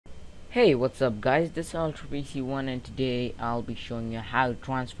Hey, what's up guys, this is UltraPC1 and today I'll be showing you how to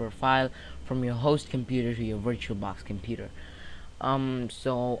transfer a file from your host computer to your VirtualBox computer.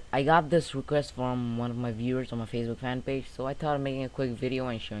 So I got this request from one of my viewers on my Facebook fan page, so I thought of making a quick video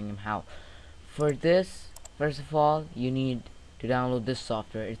and showing him how. For this, first of all, you need to download this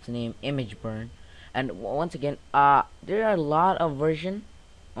software. It's named ImageBurn, and once again, there are a lot of versions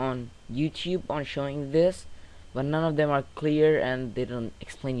on YouTube on showing this, but none of them are clear and they don't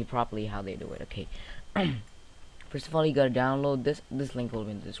explain you properly how they do it. Okay. First of all, you gotta download this link will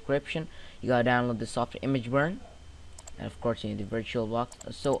be in the description. You gotta download the software ImageBurn, and of course you need the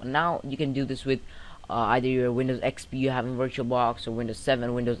VirtualBox. So now you can do this with either your Windows XP you have in VirtualBox or Windows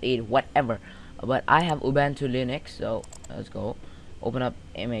 7, Windows 8, whatever. But I have Ubuntu Linux, so let's go. Open up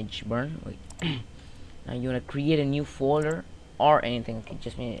ImageBurn. Wait. Now you wanna create a new folder or anything. Okay,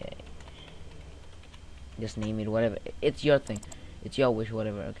 just name it whatever. It's your thing. It's your wish,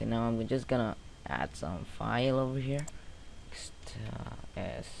 whatever. Okay, now I'm just gonna add some file over here.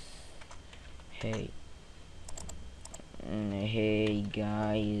 Hey. Hey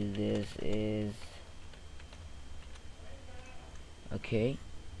guys, this is okay.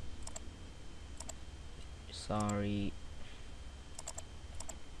 Sorry.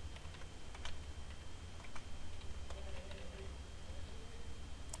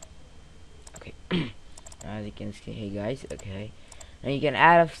 Okay. As you can see, hey guys, okay. Now you can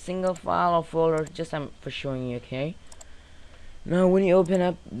add a single file or folder, just I'm for showing you, okay. Now when you open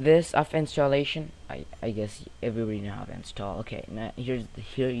up this after installation, I guess everybody know how to install. Okay, now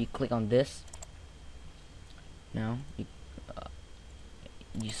here you click on this. Now you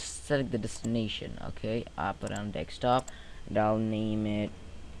select the destination. Okay, I put it on desktop and I'll name it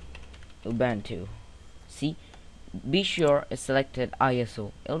Ubuntu. See, be sure it's selected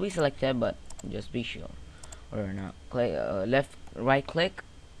ISO. It'll be selected, but just be sure. Or not. Click right click,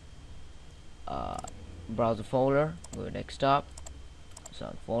 browser folder, go to desktop,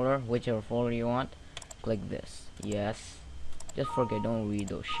 so folder, whichever folder you want, click this. Yes, just forget, don't read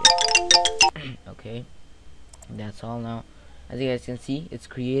those shit. Okay, that's all. Now as you guys can see, it's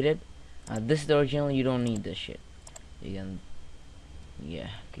created. This is the original, you don't need this shit. You can, yeah,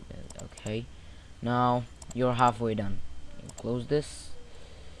 keep it. Okay, now you're halfway done. You close this.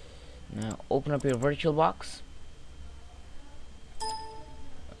 Now open up your VirtualBox.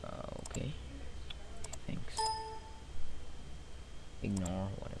 Okay, thanks. Ignore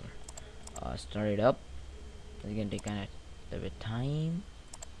whatever. Start it up. It's gonna take kind of a bit time.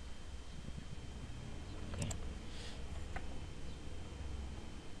 Okay,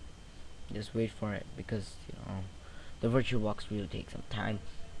 just wait for it because you know the VirtualBox will take some time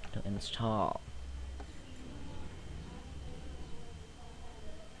to install.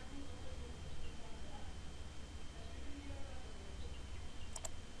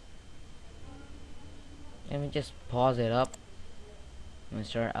 Let me just pause it up. Let me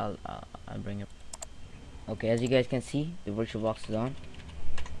start. I'll bring it. Okay, as you guys can see, the VirtualBox is on.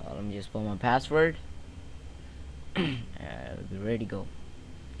 Let me just put my password. We'll be ready to go.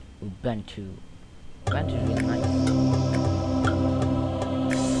 Ubuntu. Ubuntu is really nice.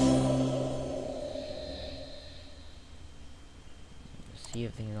 See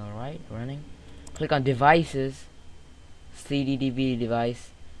if things are alright. Running. Click on devices. CD DVD device.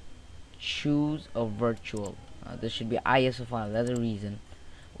 Choose a virtual. This should be ISO file. That's the reason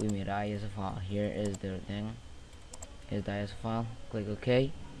we made ISO file. Here is the thing. Here's the ISO file. Click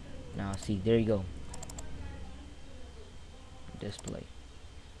OK. Now see, there you go. Display.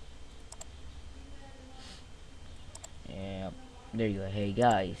 Yep. There you go. Hey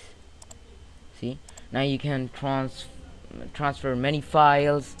guys. See? Now you can transfer many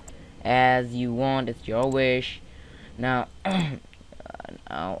files as you want. It's your wish. Now,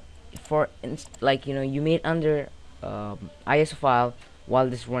 now for like you know you made under ISO file while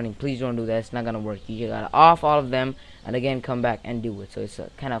this is running, please don't do that. It's not gonna work. You gotta off all of them and again come back and do it. So it's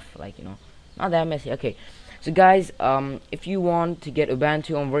kind of like you know not that messy. Okay, so guys, if you want to get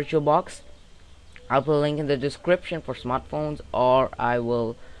Ubuntu on VirtualBox, I'll put a link in the description for smartphones, or I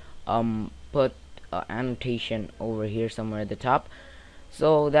will put annotation over here somewhere at the top.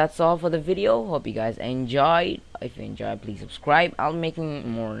 So that's all for the video. Hope you guys enjoyed. If you enjoyed, please subscribe. I'll be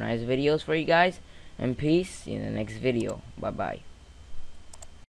making more nice videos for you guys, and peace in the next video. Bye bye.